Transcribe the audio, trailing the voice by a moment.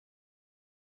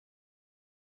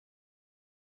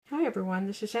Hi everyone,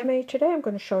 this is Emmy. Today I'm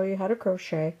going to show you how to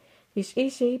crochet these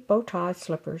easy bow tie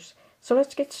slippers. So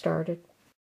let's get started.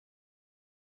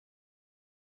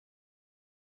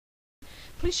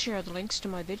 Please share the links to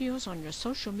my videos on your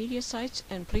social media sites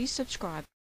and please subscribe.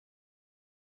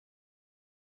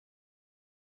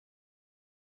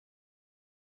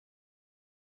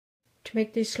 To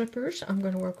make these slippers, I'm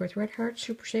going to work with Red Heart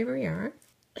Super Saver yarn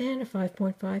and a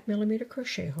 5.5mm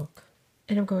crochet hook.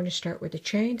 And I'm going to start with a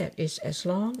chain that is as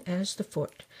long as the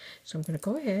foot. So I'm going to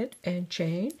go ahead and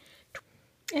chain.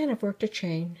 And I've worked a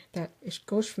chain that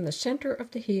goes from the center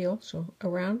of the heel, so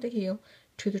around the heel,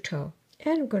 to the toe.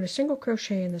 And I'm going to single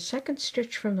crochet in the second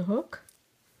stitch from the hook.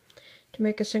 To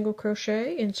make a single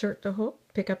crochet, insert the hook,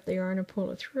 pick up the yarn and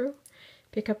pull it through.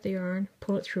 Pick up the yarn,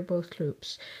 pull it through both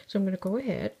loops. So I'm going to go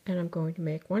ahead and I'm going to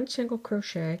make one single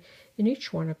crochet in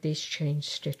each one of these chain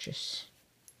stitches.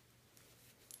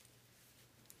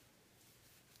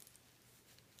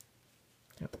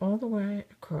 All the way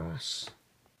across.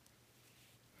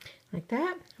 Like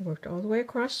that. I worked all the way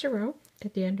across the row.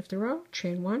 At the end of the row,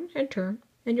 chain one and turn.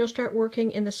 And you'll start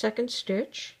working in the second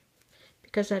stitch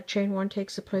because that chain one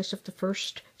takes the place of the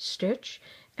first stitch,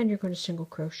 and you're going to single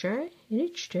crochet in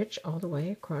each stitch all the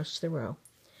way across the row.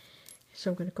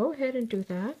 So I'm going to go ahead and do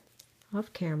that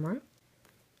off camera.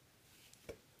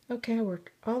 Okay, I worked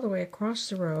all the way across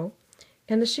the row,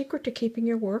 and the secret to keeping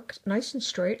your work nice and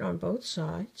straight on both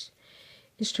sides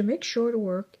is to make sure to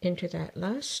work into that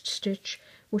last stitch,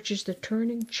 which is the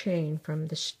turning chain from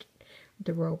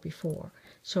the row before.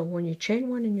 So when you chain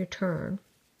one and you turn,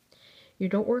 you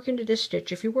don't work into this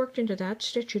stitch. If you worked into that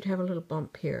stitch, you'd have a little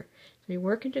bump here. So you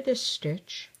work into this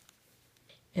stitch,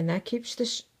 and that keeps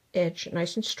this edge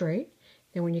nice and straight.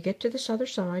 And when you get to this other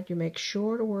side, you make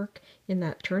sure to work in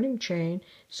that turning chain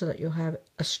so that you'll have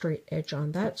a straight edge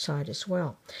on that side as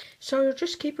well. So you'll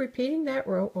just keep repeating that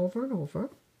row over and over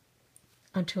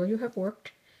until you have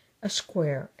worked a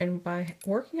square. And by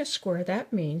working a square,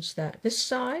 that means that this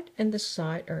side and this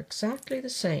side are exactly the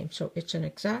same. So it's an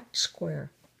exact square.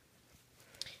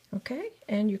 Okay,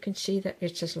 and you can see that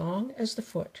it's as long as the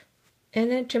foot.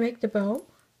 And then to make the bow,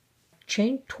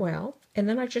 chain 12, and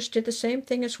then I just did the same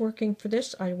thing as working for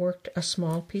this. I worked a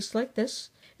small piece like this,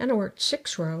 and I worked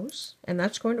 6 rows, and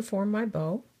that's going to form my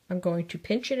bow. I'm going to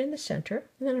pinch it in the center,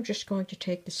 and then I'm just going to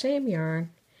take the same yarn,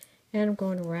 and I'm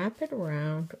going to wrap it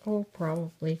around,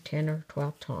 probably 10 or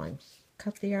 12 times.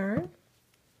 Cut the yarn,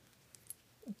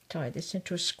 tie this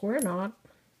into a square knot,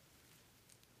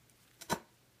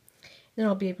 then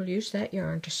I'll be able to use that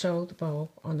yarn to sew the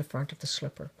bow on the front of the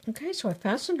slipper. Okay, so I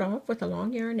fastened off with a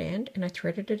long yarn end and I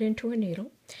threaded it into a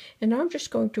needle. And now I'm just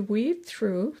going to weave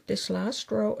through this last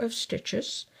row of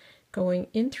stitches, going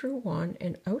in through one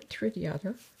and out through the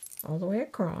other, all the way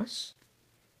across.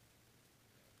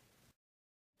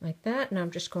 Like that. Now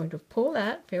I'm just going to pull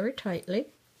that very tightly.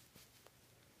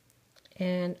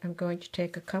 And I'm going to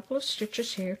take a couple of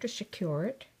stitches here to secure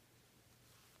it.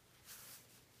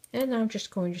 And I'm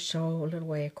just going to sew a little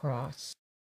way across,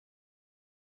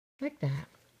 like that,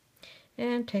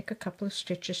 and take a couple of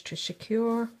stitches to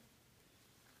secure,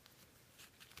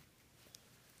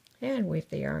 and weave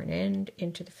the yarn end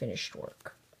into the finished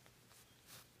work.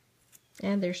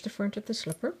 And there's the front of the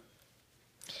slipper.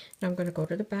 Now I'm going to go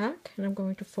to the back, and I'm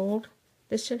going to fold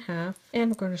this in half,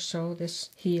 and I'm going to sew this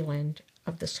heel end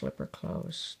of the slipper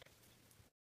closed.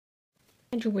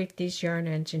 And you weave these yarn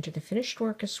ends into the finished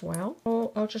work as well.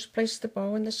 So I'll just place the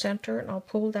bow in the center and I'll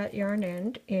pull that yarn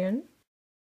end in.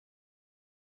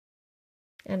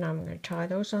 And I'm going to tie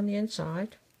those on the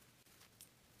inside.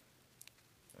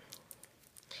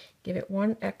 Give it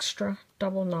one extra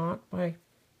double knot by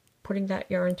putting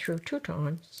that yarn through 2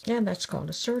 times. And that's called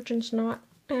a surgeon's knot,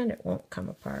 and it won't come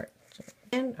apart.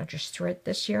 And I just thread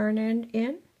this yarn end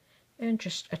in and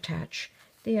just attach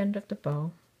the end of the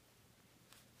bow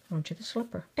onto the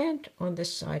slipper, and on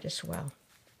this side as well.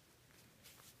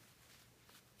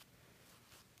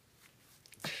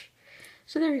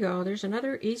 So there you go, there's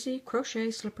another easy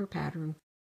crochet slipper pattern.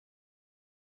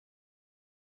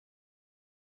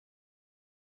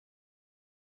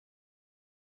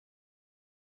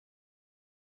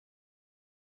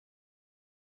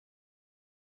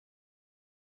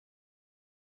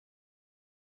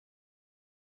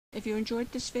 If you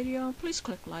enjoyed this video, please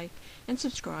click like and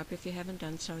subscribe if you haven't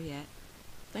done so yet.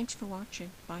 Thanks for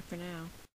watching. Bye for now.